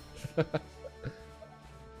force. This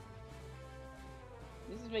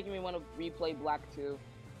is making me want to replay Black 2.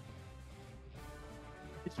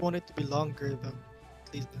 I just want it to be longer though.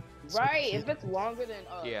 At least Right, if it's longer than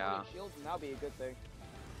yeah. Shields, that'll be a good thing.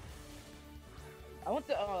 I want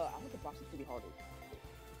the bosses to be harder.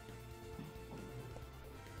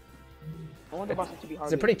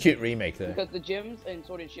 It's a pretty cute remake though. Because the gyms and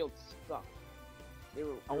Sword and Shield suck.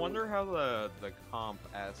 I wonder how the comp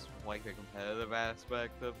as like the competitive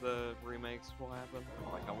aspect of the remakes will happen.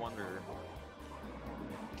 Like I wonder.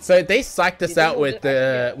 So they psyched us out with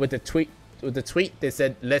the tweet. With the tweet, they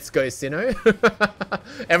said, "Let's go Sinnoh."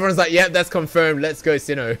 Everyone's like, "Yep, that's confirmed. Let's go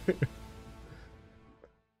Sinnoh."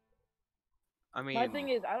 I mean, my thing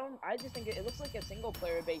is, I just think it looks like a single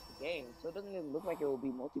player based game, so it doesn't even look like it will be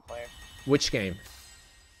multiplayer. Which game?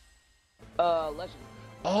 Legend.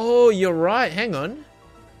 Oh, you're right. Hang on.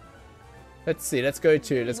 Let's see. Let's go back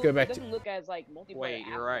to. It doesn't look as like multiplayer. Wait,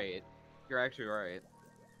 you're right. You're actually right.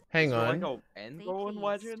 Hang on. Is there like an end goal in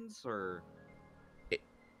Legends or?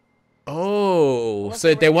 Oh,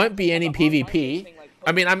 so there won't be any PvP.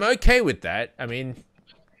 I mean, I'm okay with that. I mean,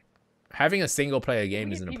 having a single player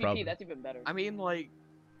game isn't a problem. That's even better. I mean, like,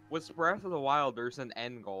 with Breath of the Wild, there's an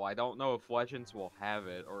end goal. I don't know if Legends will have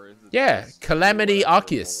it, or is it? Yeah, Calamity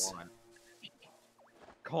Arceus.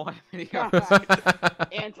 Calamity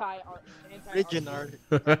Arceus. Origin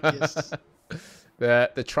Arceus. The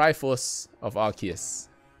Triforce of Arceus.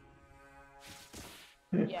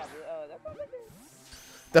 Yeah,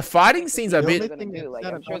 the fighting scenes are a bit.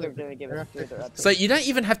 I'm sure they're gonna give it So you don't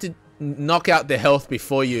even have to knock out the health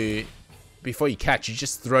before you catch. You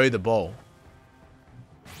just throw the ball.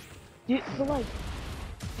 Dude, but like,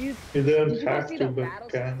 you don't have see to, the but battle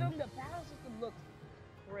can. system? The battle system looks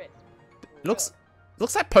crisp.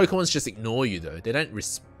 Looks like Pokemons just ignore you though. They don't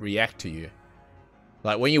react to you.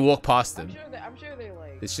 Like when you walk past them. I'm sure they're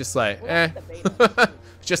like. It's just like,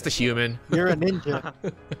 just a human. You're a ninja.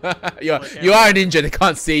 you are a ninja. They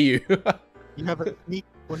can't see you. You have a sneak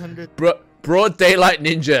 100. Broad daylight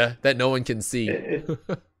ninja that no one can see.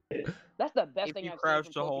 That's the best if thing you I've crouch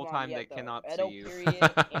seen the from whole Pokemon time, yet, they though. cannot Edo see you. period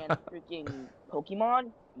and freaking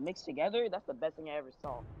Pokemon mixed together. That's the best thing I ever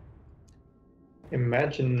saw.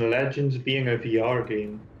 Imagine Legends being a VR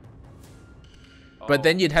game. But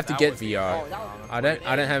then you'd have to get VR. I don't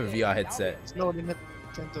have a VR headset. No limit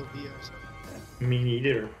Nintendo VR. Me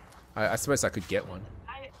neither. I suppose I could get one.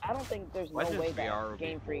 I don't think there's no way that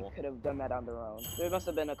Game Freak could have done that on their own. There must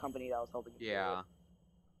have been a company that was helping. Yeah.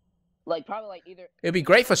 Like probably like either. It'd be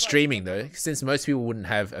great for streaming though, since most people wouldn't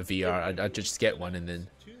have a VR. I'd just get one and then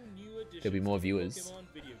there'll be more viewers.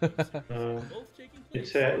 It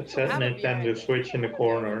says Nintendo Switch in the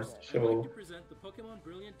corner, so.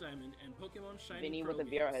 Vinny with the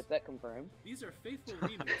VR headset confirmed. These are faithful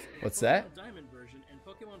remakes of What's the that? Pokemon Diamond version and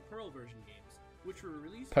Pokemon Pearl version games, which were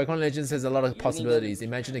released. Pokemon Legends has a lot of possibilities.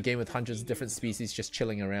 Imagine a game with hundreds of different species just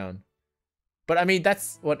chilling around. But I mean,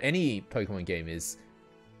 that's what any Pokemon game is.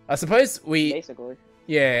 I suppose Basically.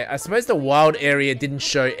 Yeah, I suppose the wild area didn't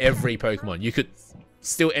show every Pokemon. You could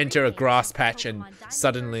still enter a grass patch and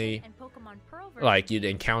suddenly, like, you'd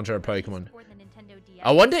encounter a Pokemon.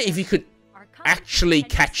 I wonder if you could actually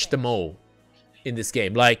catch them all in this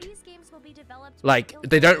game. Like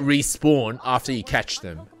they don't respawn after you catch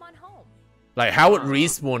them. Like, how would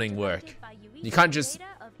respawning work? You can't just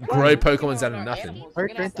grow Pokemons out of nothing. Are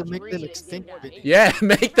you trying to make them extinct? Yeah,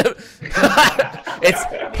 make them. It's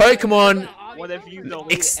Pokemon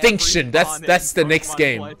Extinction. That's the next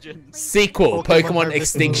game. Sequel, Pokemon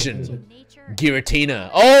Extinction. Giratina.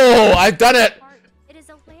 Oh, I've done it.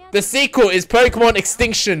 The sequel is Pokemon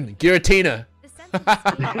Extinction Giratina.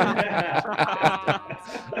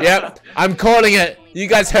 Yep, I'm calling it. You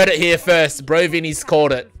guys heard it here first. Bro Vinny's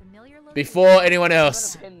called it. Before anyone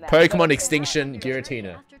else. Pokemon Extinction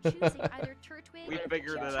Giratina. We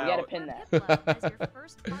figured it out. We gotta pin that.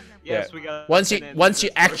 Yes, yeah. we got. Once you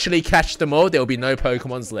actually catch them all, there will be no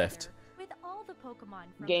Pokemons left.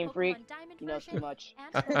 Game Freak, you know too much.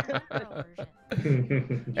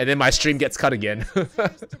 And then my stream gets cut again.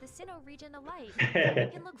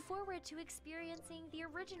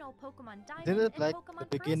 Isn't it like the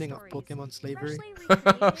beginning of Pokemon slavery?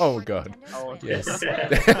 Oh god. Yes.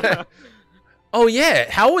 Oh yeah.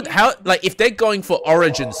 How like if they're going for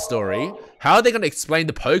origin story, how are they gonna explain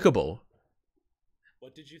the Pokeball?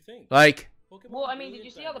 What did you think? Like, Well, I mean, did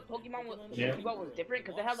you see how the Pokemon was different?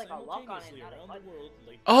 Because it had like a lock on it, not a button.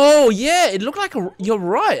 Oh yeah, it looked like a. You're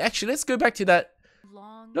right. Actually, let's go back to that.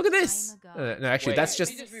 Look at this. No, actually, that's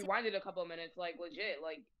just. You just rewinded a couple of minutes, like legit,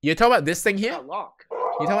 like. You're talking about this thing here? Lock.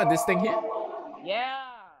 You talking about this thing here? Yeah.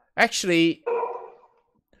 Actually,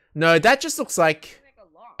 no, that just looks like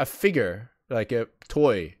a figure, like a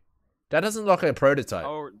toy. That doesn't look like a prototype.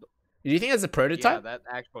 Oh. Do you think it's a prototype? Yeah, that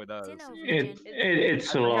actually does.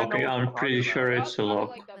 It's a lock. I'm pretty sure it's a lock.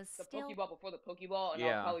 Like the Pokeball before the Pokeball,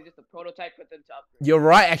 and probably just a prototype for them to upgrade. You're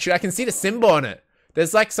right. Actually, I can see the symbol on it.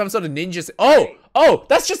 There's like some sort of ninja. Oh,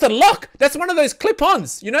 that's just a lock. That's one of those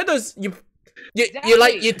clip-ons. You know those you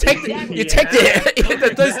like you take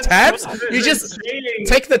those tabs. You just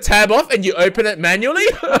take the tab off and you open it manually.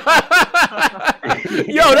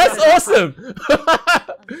 Yo, that's awesome.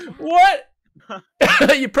 What?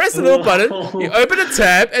 You press the little button, you open a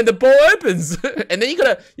tab, and the ball opens. And then you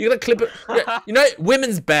gotta clip it. You know,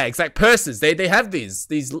 women's bags, like purses. They have these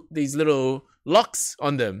little locks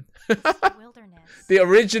on them. The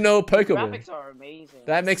original Pokemon. Graphics are amazing.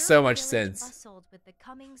 That makes so much sense.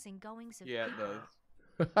 Yeah, it does.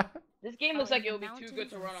 This game looks like it would be too good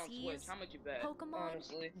to run on Switch. How much you bet?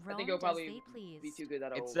 Honestly, I think it'll probably be too good.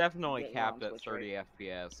 It's definitely capped at 30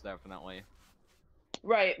 FPS, definitely.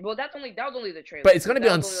 Right. Well, that was only the trailer. But it's gonna be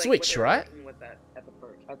on Switch, right? With that at the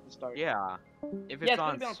start. Yeah. If it's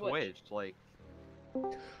on Switch, like.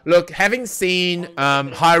 Look, having seen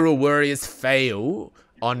Hyrule Warriors fail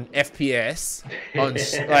on FPS, on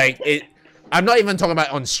like it, I'm not even talking about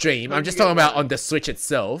on stream. I'm just talking about on the Switch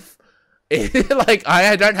itself. Like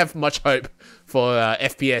I don't have much hope for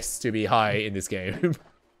FPS to be high in this game.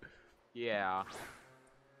 Yeah.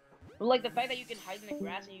 But like the fact that you can hide in the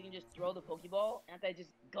grass and you can just throw the Pokeball and that just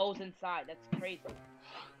goes inside. That's crazy.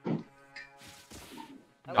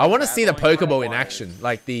 I want to see the Pokeball in action,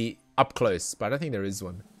 like the up close, but I don't think there is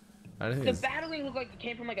one. I don't think the battling looked like it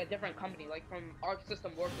came from like a different company, like from Arc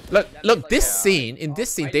System Works. Look, this scene, in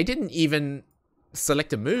this scene, they didn't even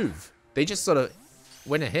select a move. They just sort of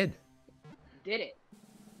went ahead. Did it?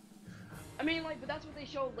 I mean, like, but that's what they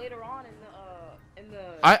showed later on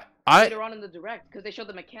later on in the direct, because they showed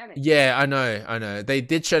the mechanics. Yeah, I know. They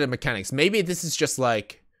did show the mechanics. Maybe this is just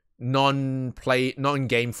like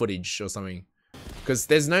non-game footage or something, because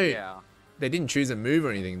there's no. Yeah. They didn't choose a move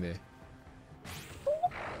or anything there.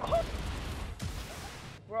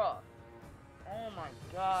 Bruh. Oh my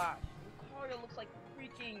gosh. Lucario looks like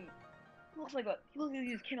freaking. Looks like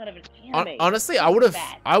he just came out of an anime. Honestly, I would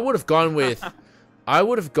have gone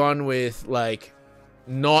with like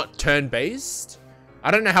not turn-based. I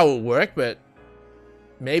don't know how it would work, but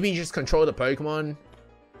maybe you just control the Pokemon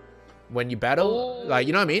when you battle. Like,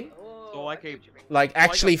 you know what I mean? So like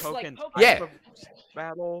actually yeah.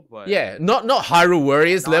 Battle, but yeah, not Hyrule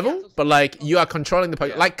Warriors level, but like you are controlling the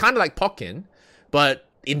Pokemon, like kind of like Pokken, but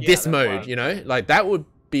in this mode, you know, like that would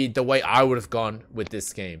be the way I would have gone with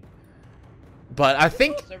this game. But I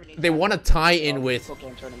think they want to tie in with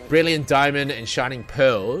Brilliant Diamond and Shining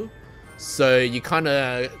Pearl, so you kind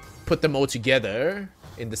of put them all together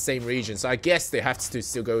in the same region. So I guess they have to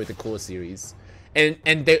still go with the core series, and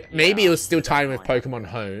maybe it was still tying with Pokemon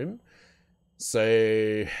Home,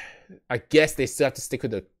 so I guess they still have to stick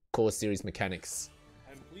with the core series mechanics.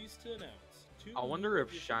 I wonder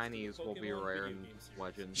if shinies will be rare in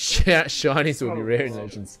Legends. Shinies will be rare in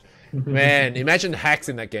Legends. Man, imagine hacks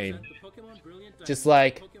in that game. Just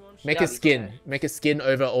like make a skin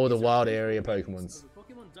over all the wild area Pokemons,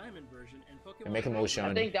 and make them all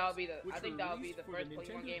shiny. I think that would be the first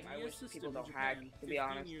Pokemon game I wish people don't hack, to be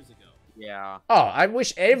honest. Yeah. Oh, I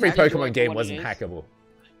wish every Pokemon game wasn't hackable.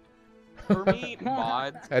 For me,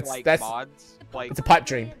 mods, it's a pipe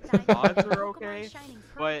dream. Mods are okay,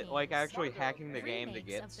 but like actually hacking the game to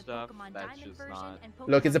get stuff, that's just not.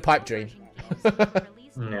 Look, it's a pipe dream.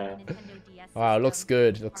 Yeah. Wow, looks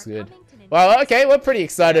good. Well, okay, we're pretty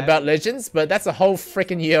excited about Legends, but that's a whole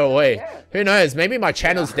freaking year away. Who knows? Maybe my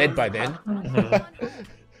channel's dead by then.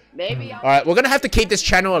 Maybe. All right, we're gonna have to keep this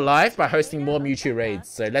channel alive by hosting more Mewtwo raids.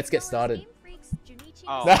 So let's get started.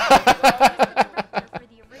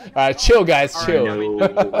 Alright, chill guys, chill.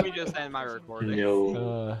 Let me just end my recording.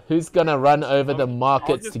 Who's gonna run over the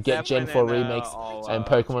markets to get Gen 4 remakes and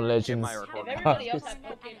Pokemon Legends? If everybody else had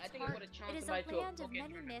Pokemon, I think it would have changed somebody to a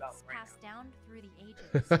Pokemon myths passed down through the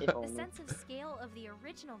ages. The sense of scale of the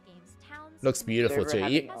original game's towns looks beautiful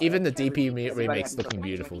too. Even the DP remakes looking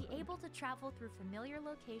beautiful. Able to travel through familiar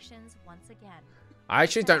locations once again. I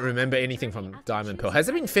actually don't remember anything from Diamond Pearl. Has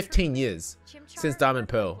it been 15 years since Diamond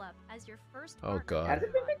Pearl? Oh god.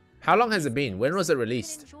 How long has it been? When was it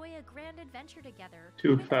released?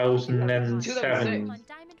 2007.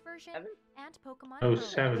 Oh,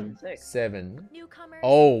 7. 7.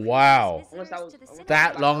 Oh, wow.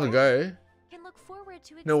 That long ago. Can look forward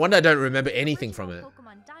to No wonder I don't remember anything from it.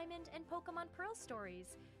 Pokemon Diamond and Pokemon Pearl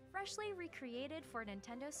stories, freshly recreated for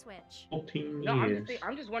Nintendo Switch. 14 No, years.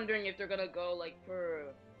 I'm just wondering if they're gonna go like for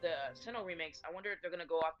the Sinnoh remakes. I wonder if they're gonna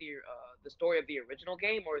go off the story of the original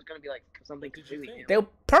game, or it's gonna be like something completely new. They'll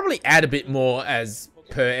probably add a bit more as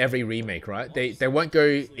per every remake, right? They won't go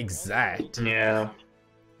exact. Yeah.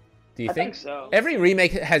 Do you I think? think so. Every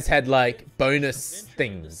remake has had like bonus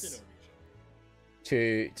things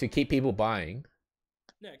to keep people buying.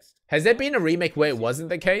 Next, Has there been a remake where it wasn't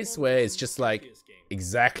the case, where it's just like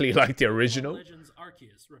exactly like the original? Legends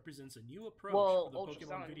Arceus represents a new approach Well, for the Ultra Pokemon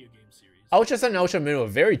Sun. video game series. Ultra Sun and Ultra Moon were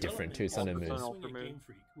very different to Sun and Development Moon. is swinging Game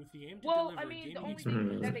Freak with the aim to Well, deliver I mean, the gaming only experience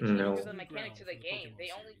thing that they that changed no. was the breaks new mechanics of the ground game. for They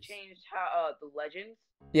Pokemon only series. changed how the legends.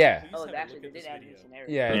 Yeah, Oh, Please have a actually, look they at did this add a new video. scenario.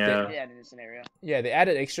 Yeah, Yeah. They did add a new scenario. yeah, they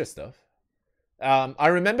added extra stuff. I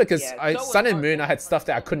remember because Yeah, so Sun was and Moon, I had Arceus stuff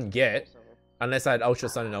that I and couldn't get also- unless I had Ultra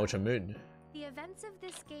Sun and Ultra Moon. The events of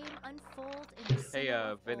this game unfold in the Hey,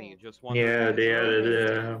 Sinnoh Vinny, Fold. just one. Yeah, they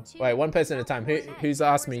added. Wait, one person at a time. Who's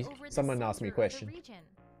asked me? Someone asked me a question.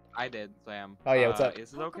 I did, Sam. Oh, yeah, what's up?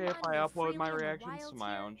 Is it okay if I upload my reactions to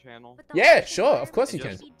my own channel? Yeah, sure, of course you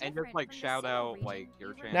can. And just like shout out like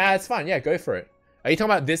your channel. Nah, it's fine. Yeah, go for it. Are you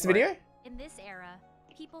talking about this video? In this era,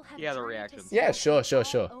 people have Yeah, the journeyed to reactions. see Yeah, sure, sure, all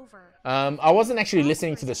sure. over. I wasn't actually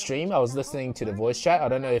listening to the stream. I was listening to the voice chat. I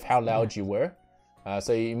don't know if how loud you were.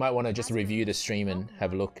 So you might want to just review the stream and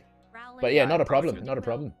have a look. But yeah, not a problem. Not a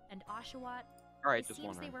problem. And Oshawott. Alright, It just seems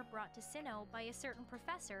wondering. they were brought to Sinnoh by a certain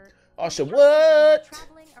professor. Osha, what?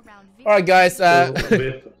 Traveling around Alright, guys. So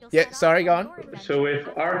with, Yeah, sorry, go on. so with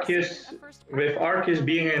Arceus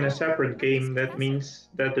being in a separate game, that means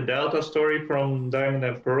that the Delta story from Diamond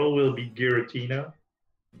and Pearl will be Giratina.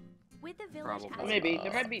 With the village Probably. as Maybe well, they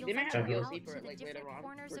might you'll have venture DLC out for to it the like later different on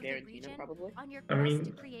corners for of the Giratina region probably. on your I quest mean,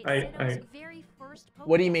 to create I- Sinnoh's very first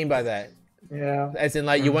What do you Pokemon. mean by that? Yeah. As in,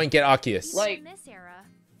 like, you won't get Arceus? Like- In this era,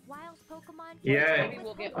 wild Pokemon Yeah. Maybe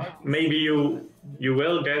we'll get Arceus. Maybe you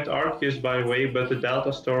will get Arceus by the way, but the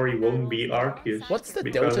Delta story won't be Arceus. What's the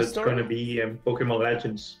because Delta it's story? gonna be Pokemon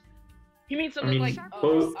Legends. You mean I something mean, like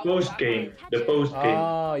post game, the post game,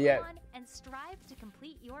 Oh, yeah. and strive to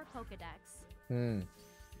complete your Pokedex. Hmm.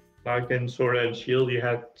 like in Sword and Shield, you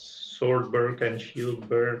had Swordberg and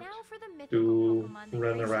Shieldberg Now for the mythical to Pokemon that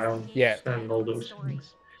run grace around this Yeah. game's and all those story.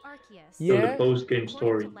 things. Arceus. So Yeah. the post game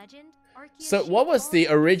story. According to legend, Arceus So, what was the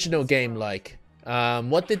original game like?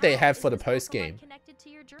 What did they have for the post game?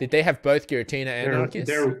 Did they have both Giratina and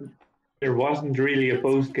Arceus? There wasn't really a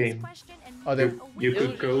post game. Oh, there. You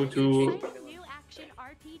could go to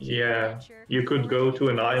you could go to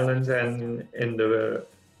an island and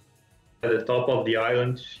at the top of the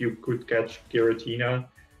island you could catch Giratina.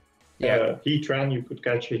 Yeah. Heatran, you could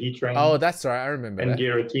catch a Heatran. Oh, that's right. I remember And that.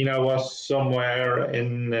 Giratina was somewhere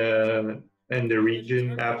in the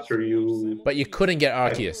region after you But you couldn't get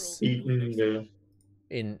had Arceus eaten the.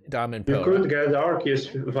 in Diamond You Pearl. could right? get Arceus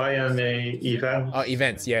via an event. Oh,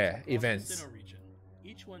 events. Yeah, events. Sinnoh region.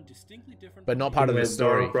 Each one distinctly different But not part of the With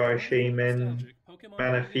story. Darkrai, Shaman, Pokemon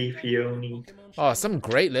Manaphy, Fione. Oh, some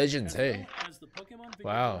great legends, hey. as the Pokemon video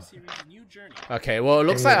Wow. game series' new journey. Okay, well, it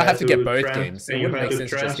looks And like you I have to had get both trans- games. It and you wouldn't had make to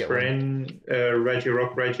sense to just get transfer one. in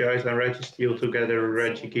Regirock, Regice, and Registeel together,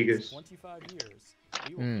 Regigigas. 25 years,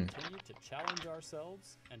 we will Hmm. continue to challenge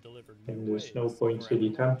ourselves and deliver new And there's ways no point for to the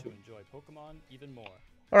everyone temple. to enjoy Pokemon even more.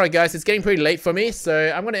 Alright, guys, it's getting pretty late for me,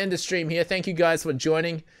 so I'm going to end the stream here. Thank you guys for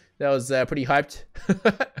joining. That was pretty hyped.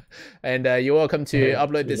 And you're welcome to Yeah,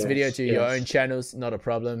 upload this yes, video to your yes. own channels. Not a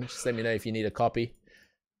problem. Just let me know if you need a copy.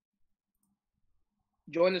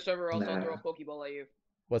 Join the server or else I'll Nah. throw a Pokeball at you.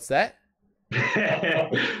 What's that?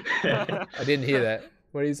 I didn't hear that.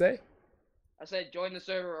 What did you say? I said join the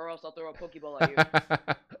server or else I'll throw a Pokeball at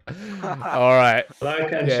you. Alright.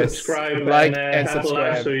 Like and Yes. subscribe Like and and have a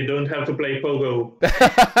life subscribe. so you don't have to play Pogo.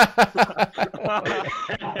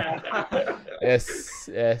 Yes,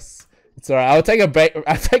 yes. It's alright. I'll take a break.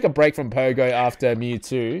 I'll take a break from Pogo after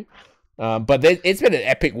Mewtwo. But it's been an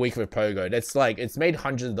epic week with Pogo. That's like it's made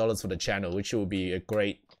hundreds of dollars for the channel, which will be a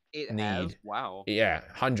great It need. has? Wow. Yeah,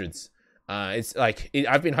 hundreds. It's like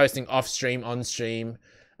I've been hosting off stream, on stream,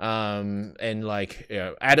 and like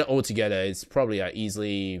add it all together, it's probably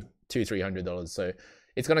easily $200-300. So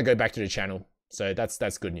it's gonna go back to the channel. So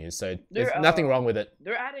that's good news. So there's nothing wrong with it.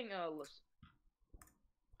 They're adding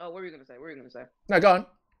what were you gonna say? No, go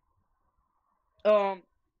on.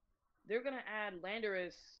 They're gonna add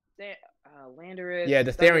Landorus, Landorus. Yeah,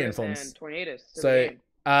 the Therian Stardust, forms. and Tornadus. To the So, game.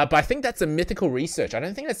 but I think that's a mythical research. I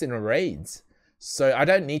don't think that's in the raids. So I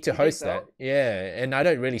don't need to host that. Yeah, and I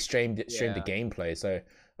don't really stream the gameplay, so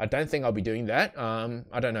I don't think I'll be doing that.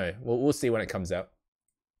 I don't know. We'll see when it comes out.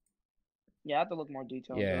 Yeah, I have to look more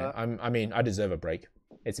detailed. Yeah, I mean, I deserve a break.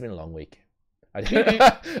 It's been a long week. I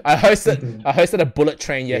hosted a bullet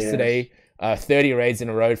train yesterday. 30 raids in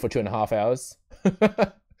a row for 2.5 hours.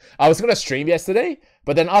 I was gonna stream yesterday,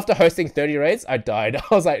 but then after hosting 30 raids, I died. I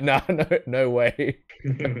was like, no way.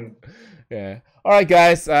 Yeah. All right,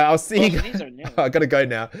 guys. I'll see you guys. I gotta go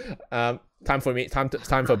now. Time for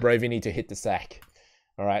Brovini to hit the sack.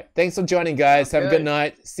 All right. Thanks for joining, guys. Have a good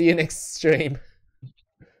night. See you next stream.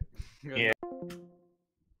 Yeah.